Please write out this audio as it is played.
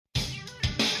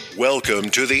Welcome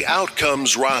to the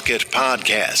Outcomes Rocket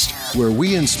podcast, where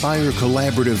we inspire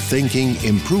collaborative thinking,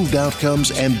 improved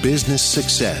outcomes, and business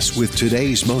success with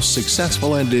today's most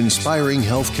successful and inspiring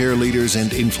healthcare leaders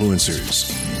and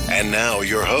influencers. And now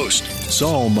your host,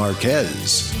 Saul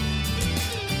Marquez.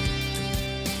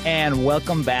 And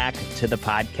welcome back to the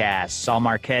podcast. Saul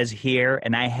Marquez here,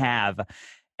 and I have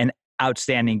an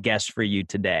outstanding guest for you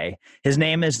today. His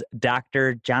name is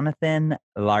Dr. Jonathan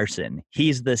Larson.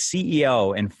 He's the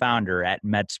CEO and founder at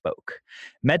MedSpoke.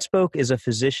 MedSpoke is a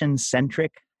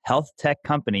physician-centric health tech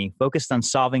company focused on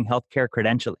solving healthcare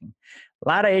credentialing. A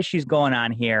lot of issues going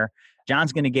on here.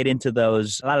 John's going to get into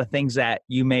those, a lot of things that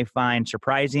you may find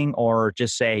surprising or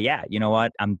just say, yeah, you know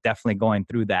what, I'm definitely going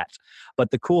through that. But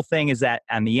the cool thing is that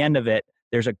on the end of it,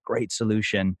 there's a great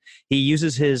solution. He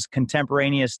uses his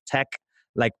contemporaneous tech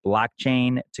like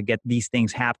blockchain to get these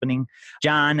things happening.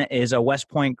 John is a West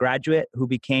Point graduate who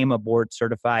became a board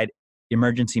certified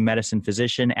emergency medicine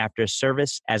physician after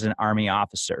service as an Army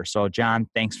officer. So John,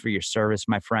 thanks for your service,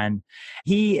 my friend.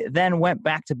 He then went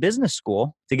back to business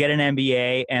school to get an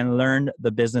MBA and learned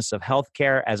the business of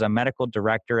healthcare as a medical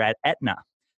director at Aetna.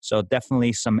 So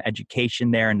definitely some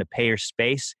education there in the payer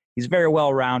space. He's very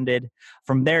well-rounded.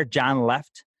 From there, John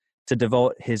left to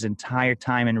devote his entire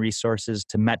time and resources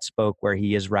to MedSpoke, where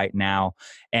he is right now.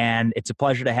 And it's a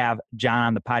pleasure to have John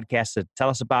on the podcast to tell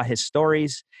us about his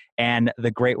stories and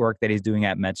the great work that he's doing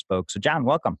at MedSpoke. So John,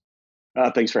 welcome.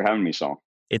 Thanks for having me, Saul.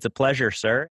 It's a pleasure,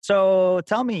 sir. So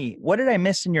tell me, what did I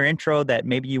miss in your intro that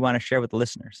maybe you want to share with the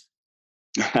listeners?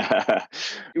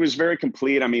 It was very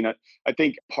complete. I mean, I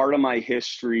think part of my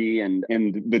history and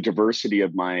the diversity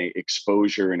of my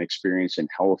exposure and experience in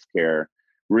healthcare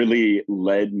really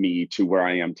led me to where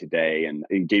I am today and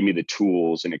gave me the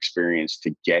tools and experience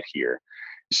to get here.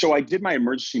 So I did my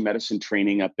emergency medicine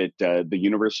training up at the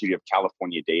University of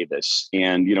California, Davis,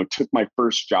 and, took my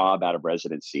first job out of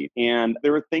residency. And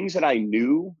there were things that I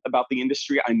knew about the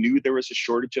industry. I knew there was a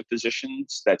shortage of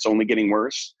physicians that's only getting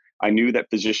worse. I knew that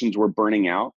physicians were burning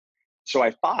out. So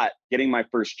I thought getting my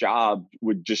first job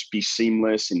would just be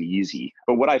seamless and easy.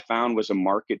 But what I found was a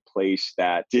marketplace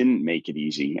that didn't make it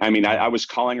easy. I mean, I was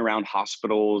calling around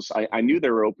hospitals. I knew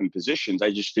there were open positions. I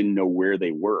just didn't know where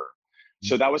they were.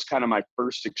 So that was kind of my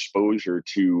first exposure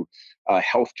to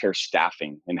healthcare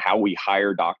staffing and how we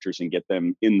hire doctors and get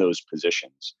them in those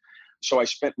positions. So I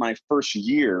spent my first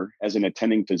year as an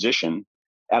attending physician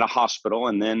at a hospital,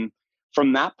 and then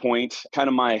from that point, kind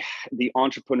of the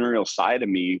entrepreneurial side of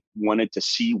me wanted to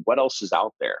see what else is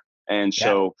out there. And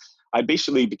so I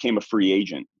basically became a free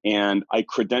agent, and I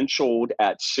credentialed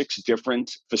at 6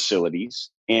 different facilities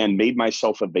and made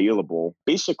myself available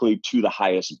basically to the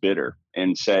highest bidder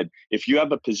and said, if you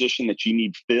have a position that you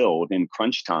need filled in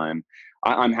crunch time,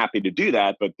 I'm happy to do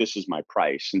that, but this is my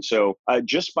price. And so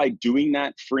just by doing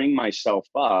that, freeing myself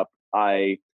up,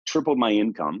 I tripled my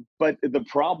income. But the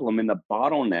problem and the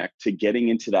bottleneck to getting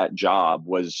into that job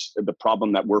was the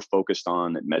problem that we're focused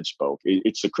on at MedSpoke.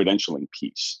 It's the credentialing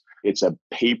piece. It's a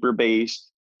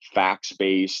paper-based,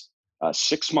 fax-based,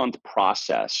 6-month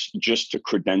process just to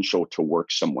credential to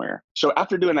work somewhere. So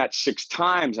after doing that 6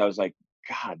 times, I was like,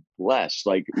 God bless,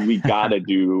 we got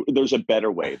to there's a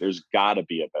better way. There's got to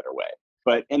be a better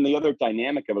way. And the other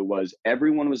dynamic of it was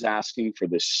everyone was asking for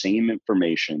the same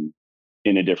information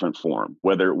in a different form,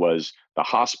 whether it was the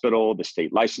hospital, the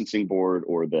state licensing board,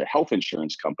 or the health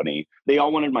insurance company. They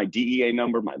all wanted my DEA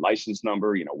number, my license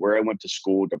number, where I went to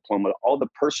school, diploma, all the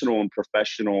personal and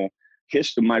professional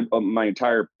history, my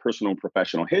entire personal and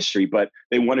professional history, but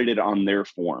they wanted it on their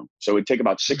form. So it'd take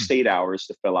about 6 to 8 hours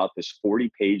to fill out this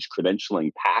 40-page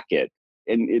credentialing packet.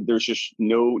 And there's just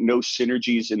no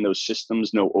synergies in those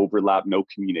systems, no overlap, no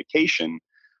communication.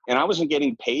 And I wasn't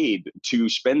getting paid to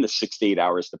spend the 6 to 8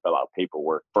 hours to fill out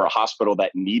paperwork for a hospital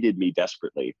that needed me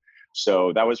desperately.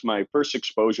 So that was my first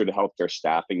exposure to healthcare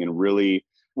staffing, and really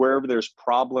wherever there's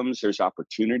problems, there's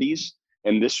opportunities.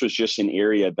 And this was just an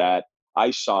area that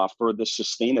I saw for the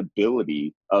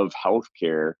sustainability of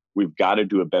healthcare. We've got to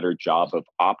do a better job of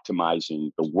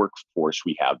optimizing the workforce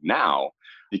we have now,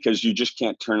 because you just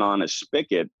can't turn on a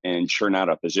spigot and churn out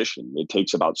a physician. It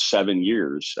takes about 7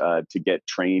 years to get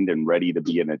trained and ready to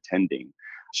be an attending.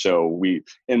 So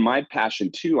in my passion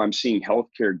too, I'm seeing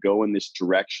healthcare go in this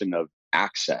direction of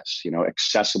access,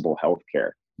 accessible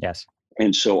healthcare. Yes.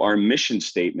 And so our mission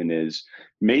statement is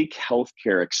make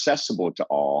healthcare accessible to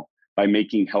all by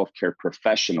making healthcare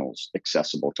professionals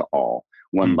accessible to all,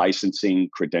 one licensing,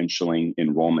 credentialing,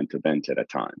 enrollment event at a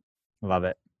time. Love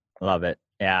it. Love it.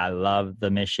 Yeah, I love the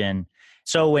mission.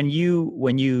 So when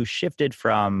you shifted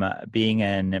from being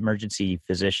an emergency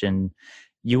physician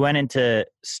you went into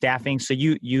staffing. So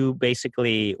you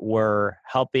basically were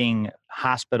helping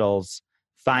hospitals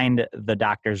find the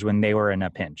doctors when they were in a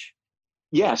pinch.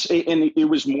 Yes, and it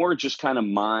was more just kind of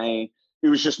it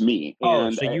was just me. Oh,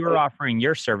 And so you were offering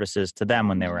your services to them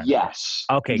when they were in a pinch. yes,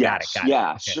 Okay, got it.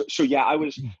 yeah. Okay. So yeah,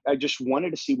 I just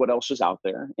wanted to see what else was out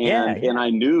there, Yeah. and I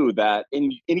knew that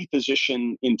any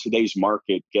physician in today's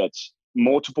market gets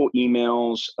multiple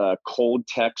emails, cold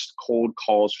text, cold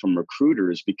calls from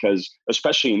recruiters, because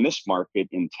especially in this market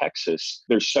in Texas,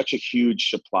 there's such a huge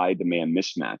supply demand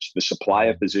mismatch. The supply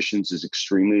of physicians is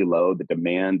extremely low. The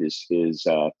demand is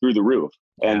through the roof.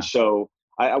 Yeah. And so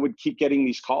I would keep getting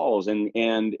these calls, and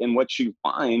what you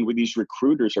find with these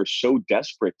recruiters are so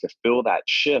desperate to fill that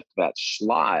shift, that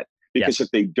slot, because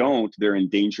if they don't, they're in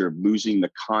danger of losing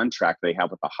the contract they have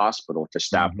with the hospital to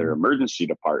staff their emergency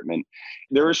department.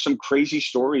 There are some crazy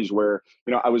stories where,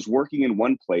 I was working in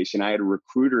one place and I had a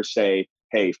recruiter say,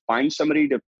 hey, find somebody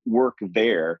to work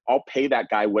there. I'll pay that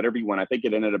guy whatever you want. I think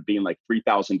it ended up being like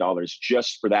 $3,000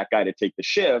 just for that guy to take the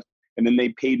shift. And then they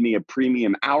paid me a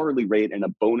premium hourly rate and a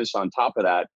bonus on top of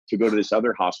that to go to this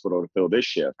other hospital to fill this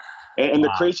shift. And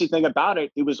the crazy thing about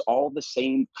it, it was all the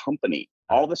same company,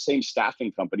 all the same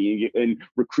staffing company, and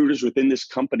recruiters within this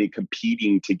company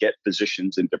competing to get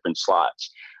physicians in different slots.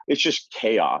 It's just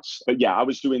chaos. But yeah, I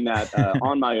was doing that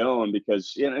on my own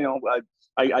because,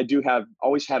 I do have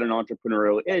always had an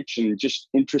entrepreneurial itch and just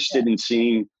interested in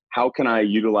seeing how can I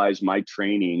utilize my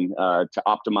training to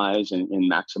optimize and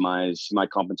maximize my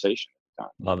compensation.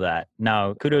 Love that.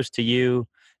 Now, kudos to you,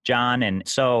 John. And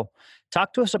so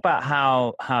talk to us about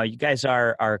how you guys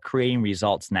are creating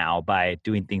results now by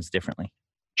doing things differently.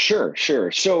 Sure.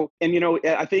 So, and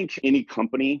I think any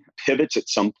company pivots at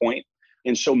some point.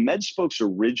 And so MedSpoke's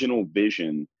original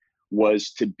vision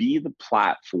was to be the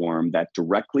platform that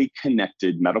directly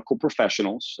connected medical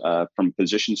professionals, from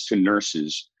physicians to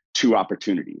nurses, to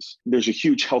opportunities. There's a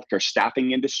huge healthcare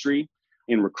staffing industry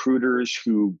and recruiters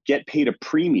who get paid a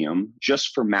premium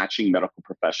just for matching medical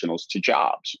professionals to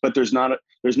jobs. But there's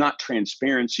not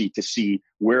transparency to see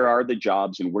where are the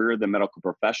jobs and where are the medical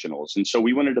professionals. And so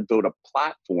we wanted to build a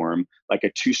platform, like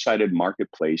a two-sided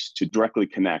marketplace, to directly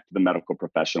connect the medical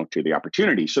professional to the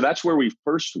opportunity. So that's where we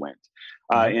first went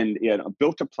and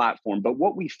built a platform. But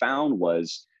what we found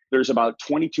was there's about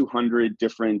 2,200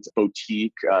 different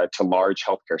boutique to large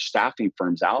healthcare staffing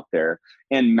firms out there,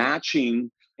 and matching.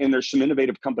 And there's some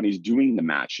innovative companies doing the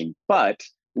matching. But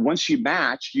once you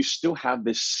match, you still have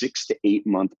this 6 to 8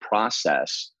 month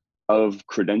process of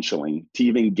credentialing to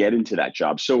even get into that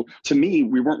job. So to me,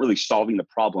 we weren't really solving the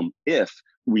problem if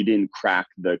we didn't crack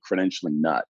the credentialing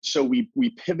nut. So we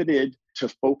pivoted to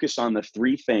focus on the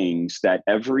three things that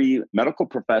every medical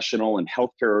professional and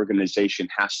healthcare organization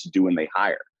has to do when they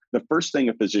hire. The first thing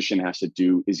a physician has to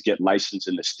do is get licensed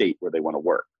in the state where they want to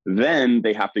work. Then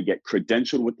they have to get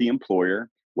credentialed with the employer,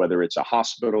 whether it's a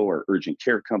hospital or urgent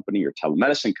care company or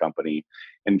telemedicine company.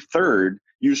 And third,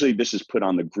 usually this is put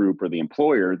on the group or the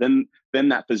employer, then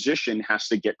that physician has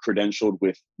to get credentialed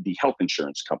with the health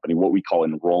insurance company, what we call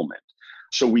enrollment.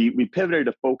 So we pivoted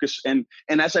to focus. And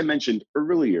as I mentioned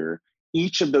earlier,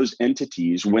 each of those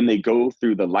entities, when they go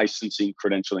through the licensing,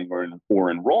 credentialing,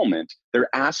 or enrollment, they're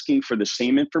asking for the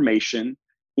same information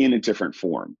in a different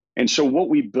form. And so what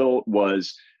we built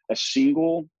was a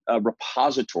single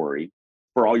repository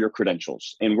for all your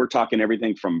credentials. And we're talking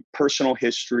everything from personal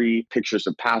history, pictures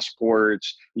of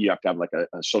passports, you have to have like a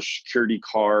social security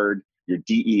card, your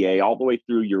DEA, all the way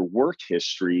through your work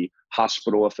history,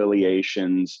 hospital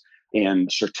affiliations, and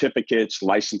certificates,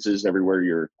 licenses everywhere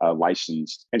you're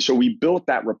licensed. And so we built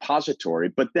that repository,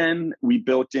 but then we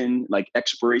built in like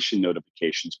expiration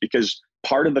notifications, because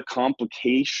part of the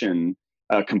complexity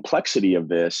of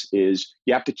this is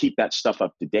you have to keep that stuff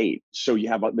up to date. So you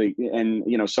have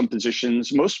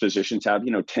most physicians have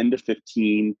 10 to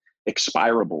 15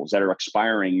 expirables that are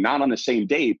expiring not on the same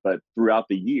date, but throughout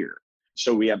the year.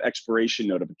 So we have expiration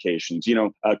notifications,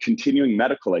 continuing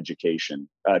medical education,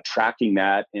 tracking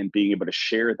that and being able to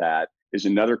share that is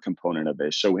another component of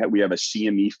this. So we have a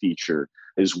CME feature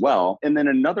as well. And then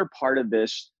another part of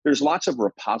this, there's lots of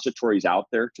repositories out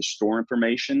there to store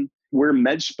information. Where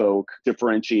MedSpoke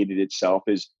differentiated itself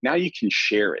is now you can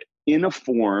share it in a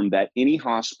form that any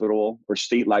hospital or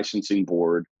state licensing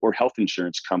board or health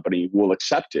insurance company will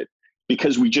accept it,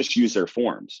 because we just use their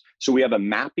forms. So we have a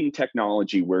mapping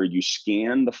technology where you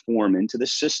scan the form into the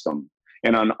system,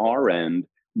 and on our end,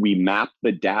 we map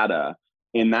the data,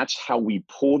 and that's how we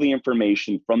pull the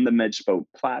information from the MedSpoke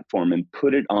platform and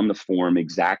put it on the form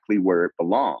exactly where it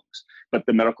belongs. But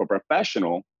the medical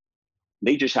professional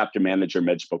They just have to manage their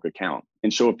MedSpoke account.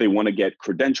 And so if they want to get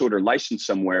credentialed or licensed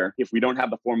somewhere, if we don't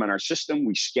have the form in our system,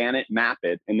 we scan it, map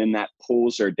it, and then that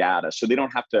pulls their data. So they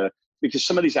don't have to, because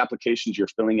some of these applications, you're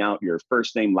filling out your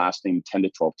first name, last name 10 to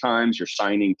 12 times, you're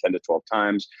signing 10 to 12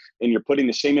 times, and you're putting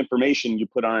the same information you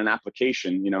put on an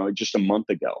application, just a month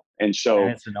ago. And so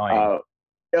it's annoying.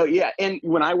 Oh, yeah. And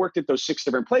when I worked at those 6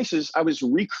 different places, I was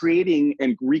recreating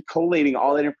and recollating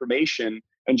all that information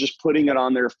and just putting it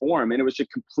on their form. And it was a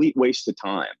complete waste of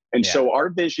time. And so our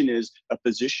vision is a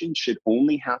physician should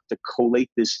only have to collate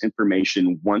this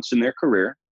information once in their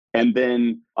career and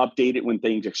then update it when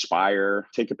things expire,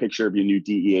 take a picture of your new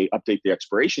DEA, update the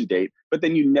expiration date, but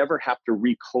then you never have to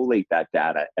recollate that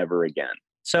data ever again.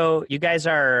 So you guys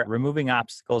are removing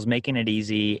obstacles, making it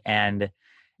easy, and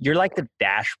you're like the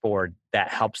dashboard that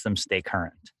helps them stay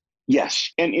current.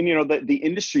 Yes. And the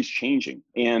industry's changing,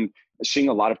 and seeing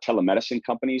a lot of telemedicine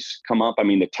companies come up. I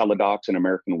mean, the Teladocs and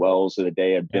American Wells of the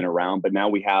day have been around, but now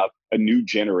we have a new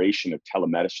generation of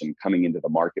telemedicine coming into the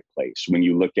marketplace. When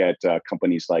you look at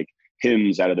companies like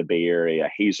HIMSS out of the Bay Area,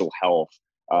 Hazel Health,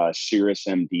 Cirrus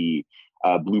MD,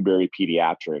 Blueberry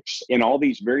Pediatrics, and all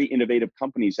these very innovative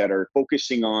companies that are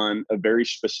focusing on a very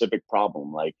specific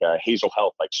problem, like Hazel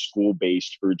Health, like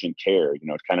school-based urgent care,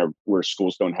 kind of where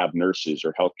schools don't have nurses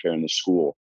or healthcare in the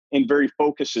school. And very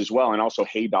focused as well, and also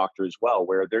Hey Doctor as well,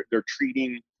 where they're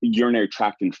treating urinary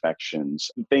tract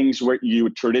infections, things where you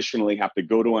would traditionally have to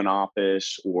go to an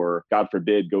office or, God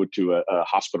forbid, go to a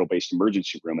hospital-based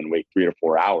emergency room and wait 3 to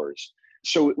 4 hours.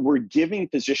 So we're giving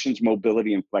physicians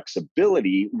mobility and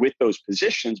flexibility with those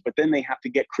positions, but then they have to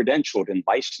get credentialed and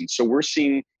licensed. So we're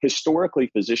seeing historically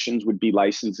physicians would be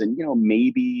licensed in,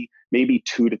 maybe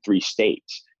 2 to 3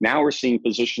 states. Now we're seeing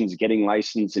physicians getting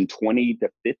licensed in 20 to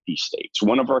 50 states.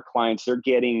 One of our clients, they're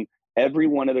getting every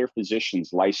one of their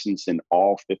physicians licensed in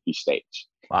all 50 states.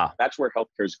 Wow. That's where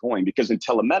healthcare is going, because in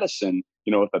telemedicine,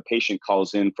 if a patient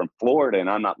calls in from Florida and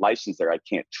I'm not licensed there, I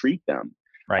can't treat them.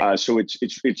 Right. So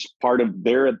it's part of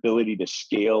their ability to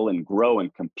scale and grow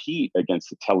and compete against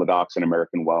the Teladocs and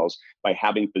American Wells by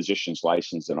having physicians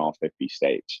licensed in all 50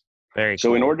 states. Very so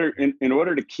cool. in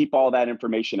order to keep all that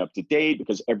information up to date,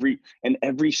 because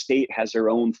every state has their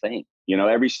own thing.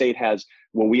 Every state has,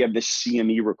 we have this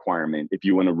CME requirement if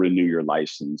you want to renew your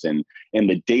license, and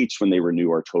the dates when they renew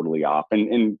are totally off,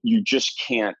 and you just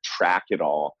can't track it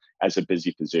all as a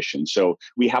busy physician. So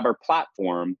we have our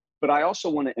platform. But I also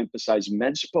want to emphasize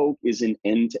MedSpoke is an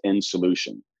end-to-end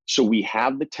solution. So we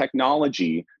have the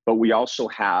technology, but we also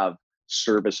have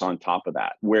service on top of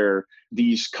that, where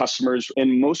these customers,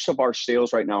 and most of our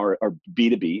sales right now are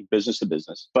B2B, business to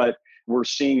business, but we're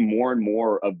seeing more and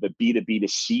more of the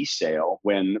B2B2C sale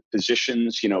when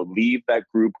physicians, leave that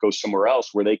group, go somewhere else,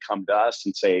 where they come to us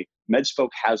and say, MedSpoke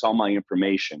has all my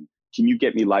information. Can you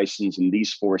get me licensed in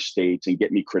these 4 states and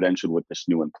get me credentialed with this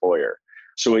new employer?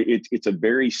 So it's a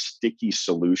very sticky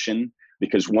solution,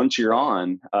 because once you're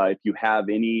on, if you have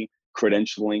any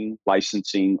credentialing,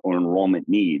 licensing, or enrollment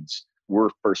needs, we're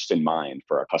first in mind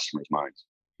for our customers' minds.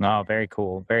 Oh, very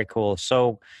cool. Very cool.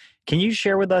 So can you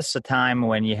share with us a time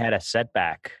when you had a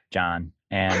setback, John,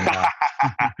 and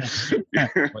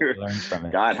what you learned from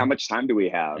it? God, how much time do we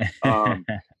have?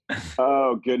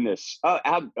 Oh, goodness.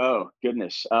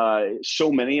 Goodness.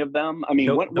 So many of them. I mean,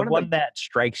 the one that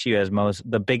strikes you as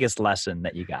the biggest lesson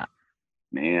that you got.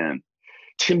 Man,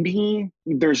 to me,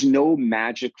 there's no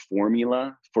magic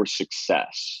formula for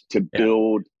success to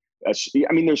build.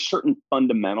 There's certain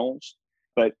fundamentals,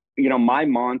 but my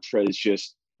mantra is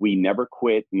just, we never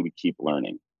quit and we keep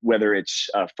learning, whether it's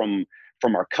from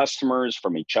our customers,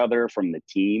 from each other, from the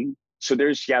team. So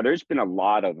there's been a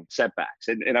lot of setbacks,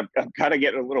 and I've kind of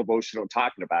getting a little emotional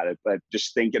talking about it, but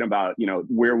just thinking about,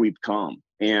 where we've come.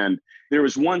 And there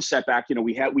was one setback,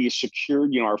 we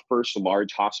secured, our first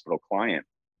large hospital client,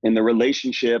 and the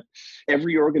relationship,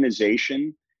 every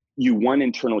organization, you want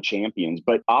internal champions,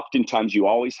 but oftentimes you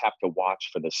always have to watch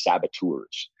for the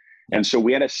saboteurs. And so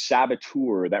we had a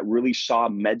saboteur that really saw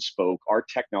MedSpoke, our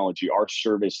technology, our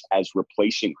service, as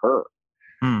replacing her.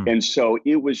 And so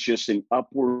it was just an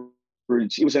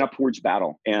upwards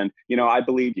battle. And, I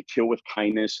believe you kill with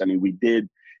kindness. I mean, we did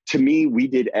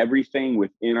everything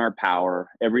within our power,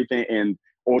 everything. And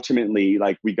ultimately,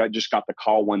 we just got the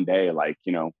call one day,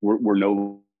 we're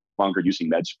no longer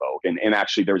using MedSpoke. And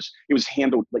actually it was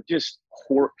handled just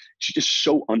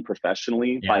so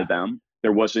unprofessionally by them.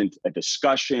 There wasn't a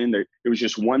discussion. It was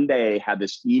just one day, had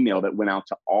this email that went out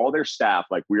to all their staff,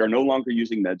 we are no longer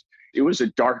using Meds. It was a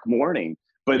dark morning,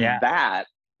 but that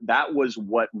was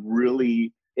what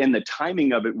really, and the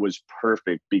timing of it was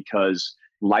perfect, because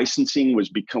licensing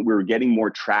we were getting more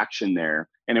traction there.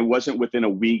 And it wasn't within a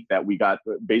week that we got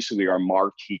basically our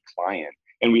marquee client.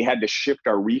 And we had to shift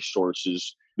our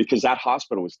resources because that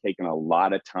hospital was taking a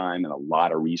lot of time and a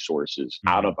lot of resources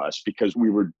out of us because we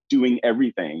were doing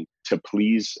everything to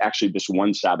please actually this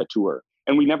one saboteur.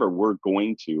 And we never were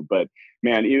going to, but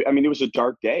man, it was a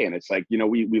dark day. And it's like,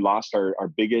 we lost our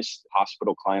biggest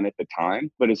hospital client at the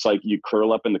time, but it's like you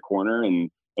curl up in the corner and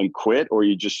quit, or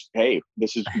you just, hey,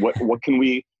 this is what can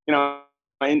we,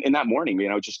 in that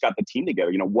morning, just got the team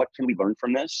together. What can we learn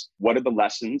from this? What are the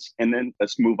lessons? And then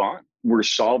let's move on. We're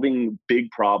solving big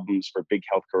problems for big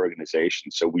healthcare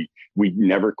organizations. So we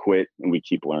never quit and we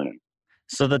keep learning.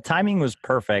 So the timing was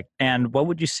perfect. And what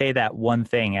would you say that one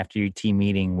thing after your team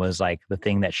meeting was like the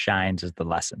thing that shines as the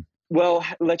lesson? Well,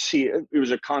 let's see. It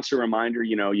was a constant reminder,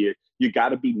 you got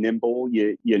to be nimble.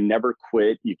 You never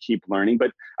quit. You keep learning.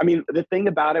 But I mean, the thing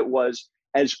about it was,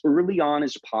 as early on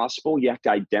as possible, you have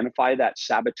to identify that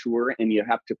saboteur and you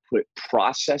have to put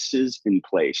processes in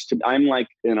place. I'm like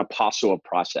an apostle of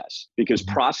process because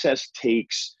process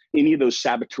takes any of those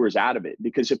saboteurs out of it.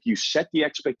 Because if you set the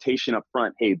expectation up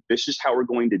front, hey, this is how we're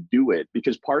going to do it.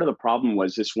 Because part of the problem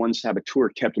was this one saboteur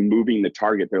kept moving the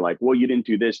target. They're like, well, you didn't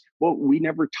do this. Well, we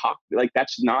never talked. Like,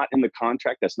 that's not in the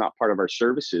contract. That's not part of our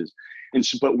services. And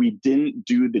so, but we didn't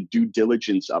do the due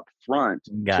diligence up front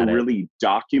really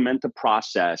document the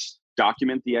process,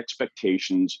 document the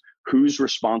expectations, who's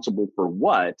responsible for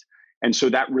what. And so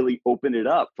that really opened it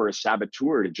up for a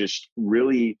saboteur to just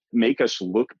really make us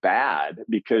look bad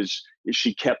because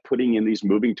she kept putting in these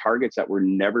moving targets that were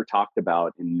never talked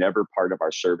about and never part of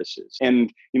our services.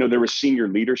 And, there was senior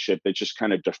leadership that just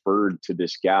kind of deferred to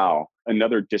this gal,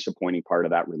 another disappointing part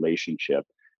of that relationship.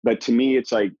 But to me,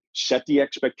 it's like, set the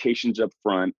expectations up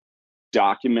front,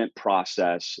 document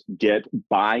process, get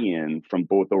buy-in from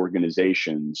both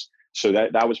organizations. So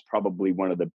that was probably one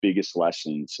of the biggest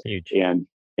lessons. Huge. And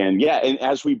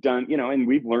as we've done, and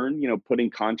we've learned,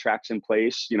 putting contracts in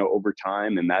place, over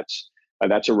time. And that's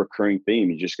a recurring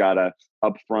theme. You just got to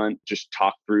upfront, just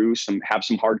talk through have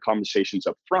some hard conversations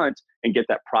up front and get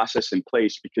that process in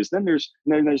place, because then there's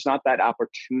not that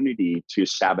opportunity to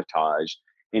sabotage.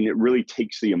 And it really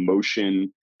takes the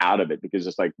emotion out of it because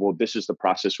it's like, well, this is the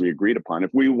process we agreed upon. If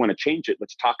we want to change it,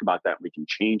 let's talk about that. We can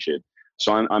change it.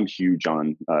 So I'm huge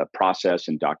on process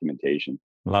and documentation.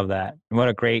 Love that. What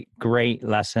a great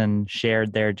lesson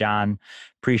shared there, John.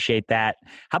 Appreciate that.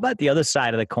 How about the other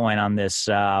side of the coin on this?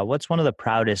 What's one of the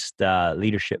proudest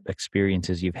leadership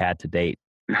experiences you've had to date?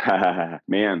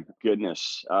 Man,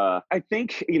 goodness. I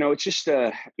think, it's just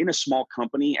in a small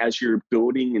company, as you're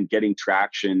building and getting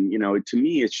traction, to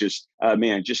me, it's just,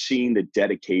 just seeing the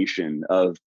dedication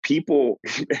of people.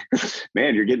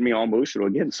 Man, you're getting me all emotional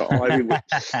again, Saul. I mean,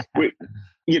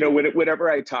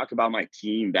 whenever I talk about my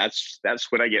team, that's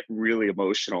when I get really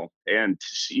emotional. And to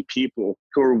see people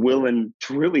who are willing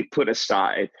to really put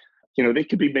aside, they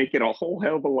could be making a whole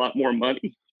hell of a lot more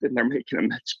money than they're making at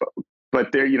MedSpoke.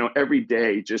 But they're, every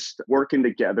day just working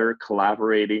together,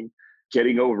 collaborating,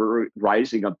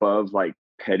 rising above like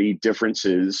petty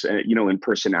differences, in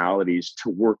personalities to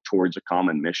work towards a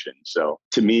common mission. So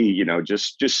to me,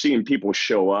 just seeing people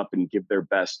show up and give their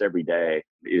best every day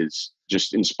is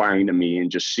just inspiring to me,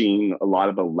 and just seeing a lot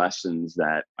of the lessons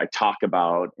that I talk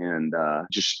about and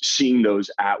just seeing those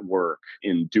at work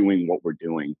in doing what we're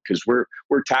doing, because we're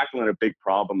tackling a big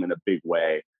problem in a big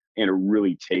way. And it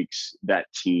really takes that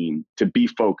team to be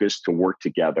focused, to work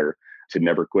together, to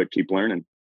never quit, keep learning.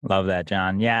 Love that,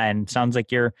 John. Yeah, and sounds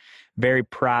like you're very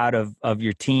proud of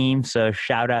your team. So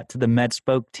shout out to the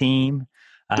MedSpoke team.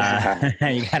 You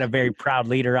got a very proud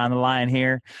leader on the line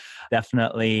here.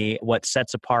 Definitely what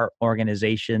sets apart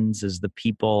organizations is the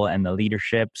people and the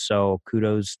leadership. So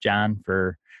kudos, John,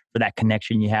 for that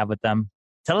connection you have with them.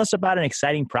 Tell us about an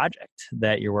exciting project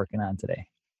that you're working on today.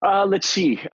 Let's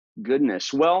see.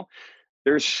 Goodness. Well,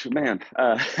 there's, many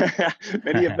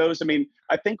of those. I mean,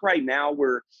 I think right now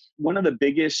one of the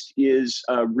biggest is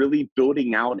really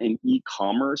building out an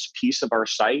e-commerce piece of our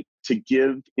site to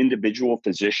give individual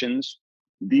physicians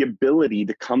the ability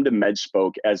to come to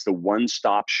MedSpoke as the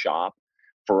one-stop shop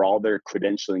for all their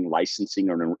credentialing, licensing,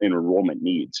 or enrollment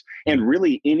needs. And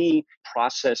really any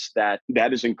process that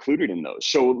is included in those.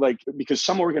 So because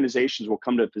some organizations will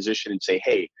come to a physician and say,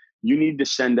 hey, you need to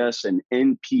send us an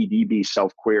NPDB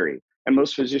self-query. And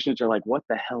most physicians are like, what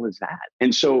the hell is that?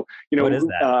 And so, what is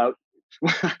that?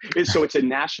 So it's a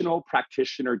national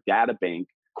practitioner data bank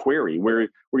query where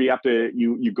you have to,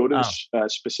 you go to a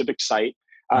specific site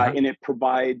and it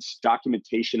provides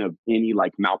documentation of any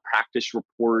malpractice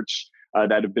reports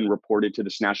that have been reported to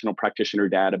this national practitioner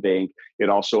data bank. It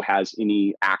also has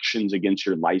any actions against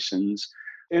your license.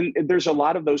 And there's a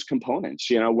lot of those components,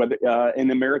 whether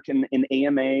an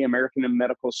AMA, American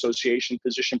Medical Association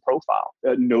physician profile.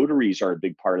 Notaries are a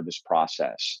big part of this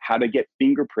process. How to get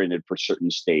fingerprinted for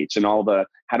certain states and how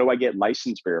do I get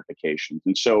license verifications?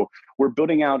 And so we're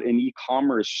building out an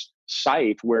e-commerce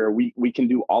site where we can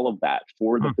do all of that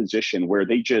for the physician, where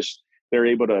they're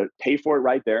able to pay for it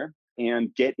right there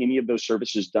and get any of those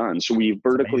services done. So we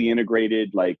vertically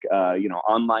integrated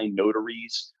online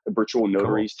notaries, virtual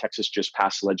notaries. Cool. Texas just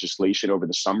passed legislation over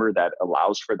the summer that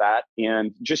allows for that.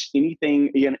 And just anything,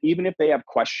 even if they have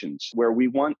questions, where we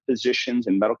want physicians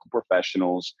and medical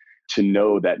professionals to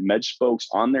know that MedSpoke's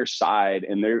on their side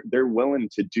and they're willing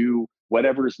to do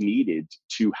whatever is needed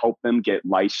to help them get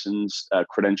licensed,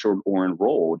 credentialed, or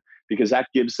enrolled, because that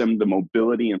gives them the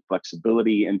mobility and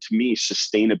flexibility and, to me,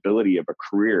 sustainability of a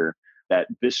career that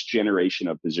this generation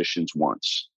of physicians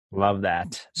wants. Love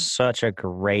that. Such a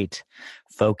great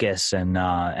focus. And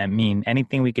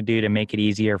anything we could do to make it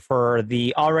easier for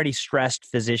the already stressed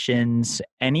physicians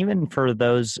and even for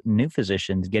those new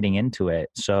physicians getting into it.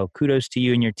 So kudos to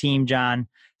you and your team, John.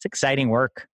 It's exciting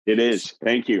work. It is.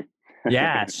 Thank you.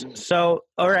 Yes. So,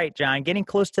 all right, John, getting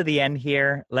close to the end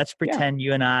here. Let's pretend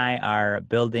you and I are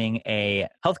building a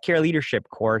healthcare leadership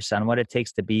course on what it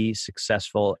takes to be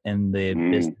successful in the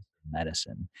business of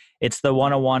medicine. It's the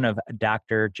 101 of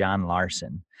Dr. John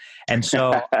Larson. And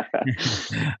so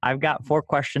I've got 4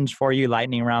 questions for you,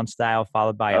 lightning round style,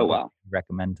 followed by a book to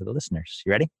recommend to the listeners.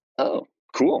 You ready? Oh,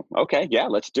 cool. Okay. Yeah,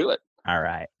 let's do it. All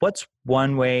right. What's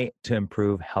one way to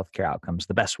improve healthcare outcomes,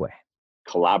 the best way?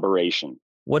 Collaboration.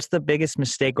 What's the biggest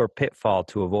mistake or pitfall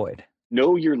to avoid?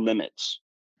 Know your limits.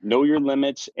 Know your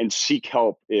limits and seek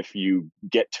help if you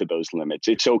get to those limits.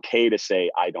 It's okay to say,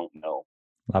 I don't know.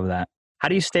 Love that. How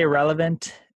do you stay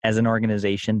relevant as an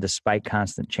organization despite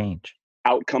constant change?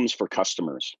 Outcomes for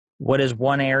customers. What is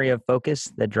one area of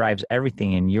focus that drives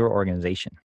everything in your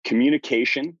organization?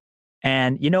 Communication.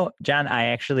 And, John,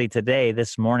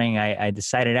 this morning, I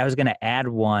decided I was going to add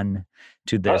one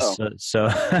to this. So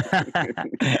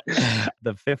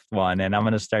the 5th one, and I'm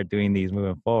going to start doing these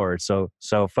moving forward. So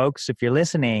folks, if you're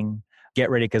listening, get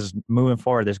ready, because moving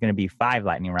forward, there's going to be 5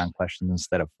 lightning round questions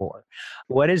instead of 4.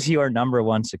 What is your number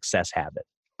 1 success habit?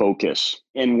 Focus.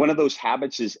 And one of those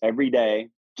habits is every day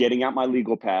getting out my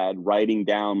legal pad, writing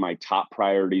down my top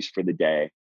priorities for the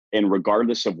day. And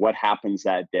regardless of what happens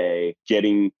that day,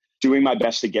 doing my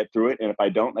best to get through it. And if I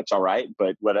don't, that's all right.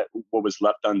 But what was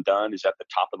left undone is at the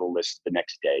top of the list the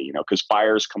next day, because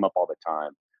fires come up all the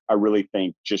time. I really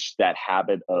think just that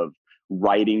habit of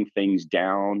writing things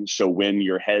down. So when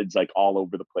your head's like all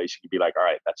over the place, you can be like, all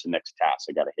right, that's the next task.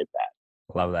 I got to hit that.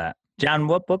 Love that. John,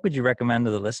 what book would you recommend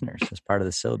to the listeners as part of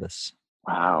the syllabus?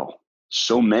 Wow.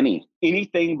 So many.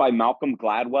 Anything by Malcolm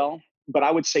Gladwell, but I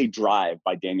would say Drive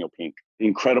by Daniel Pink.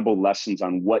 Incredible lessons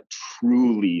on what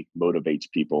truly motivates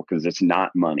people, because it's not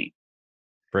money.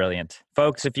 Brilliant.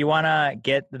 Folks, if you want to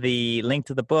get the link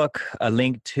to the book, a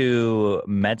link to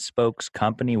MedSpoke's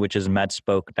company, which is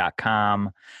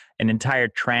medspoke.com, an entire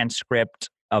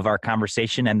transcript of our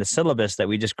conversation and the syllabus that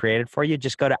we just created for you,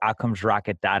 just go to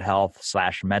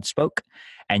outcomesrocket.health/MedSpoke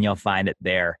and you'll find it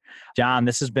there. John,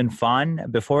 this has been fun.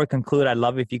 Before we conclude, I'd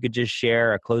love if you could just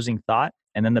share a closing thought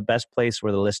and then the best place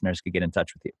where the listeners could get in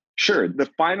touch with you. Sure. The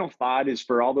final thought is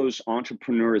for all those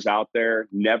entrepreneurs out there,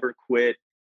 never quit,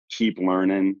 keep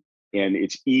learning. And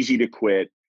it's easy to quit,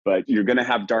 but you're going to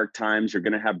have dark times. You're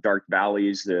going to have dark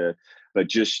valleys, but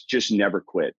just never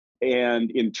quit. And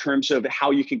in terms of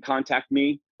how you can contact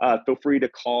me, feel free to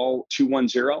call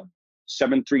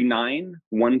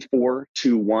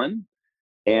 210-739-1421.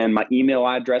 And my email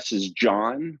address is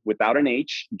John, without an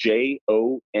H,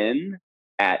 JON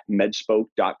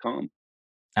 @medspoke.com.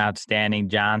 Outstanding,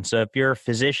 John. So if you're a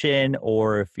physician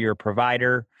or if you're a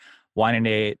provider wanting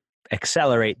to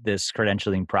accelerate this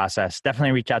credentialing process,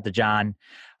 definitely reach out to John.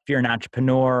 If you're an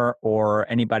entrepreneur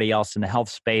or anybody else in the health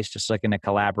space just looking to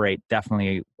collaborate,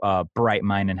 definitely a bright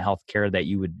mind in healthcare that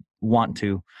you would want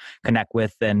to connect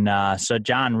with. And so,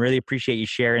 John, really appreciate you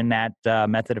sharing that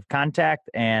method of contact.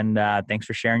 And thanks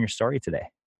for sharing your story today.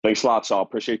 Thanks a lot, Saul.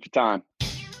 Appreciate your time.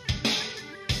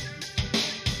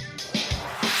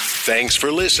 Thanks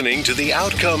for listening to the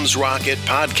Outcomes Rocket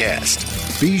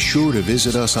podcast. Be sure to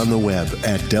visit us on the web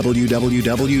at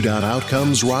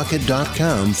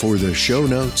www.outcomesrocket.com for the show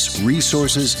notes,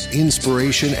 resources,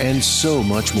 inspiration, and so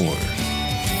much more.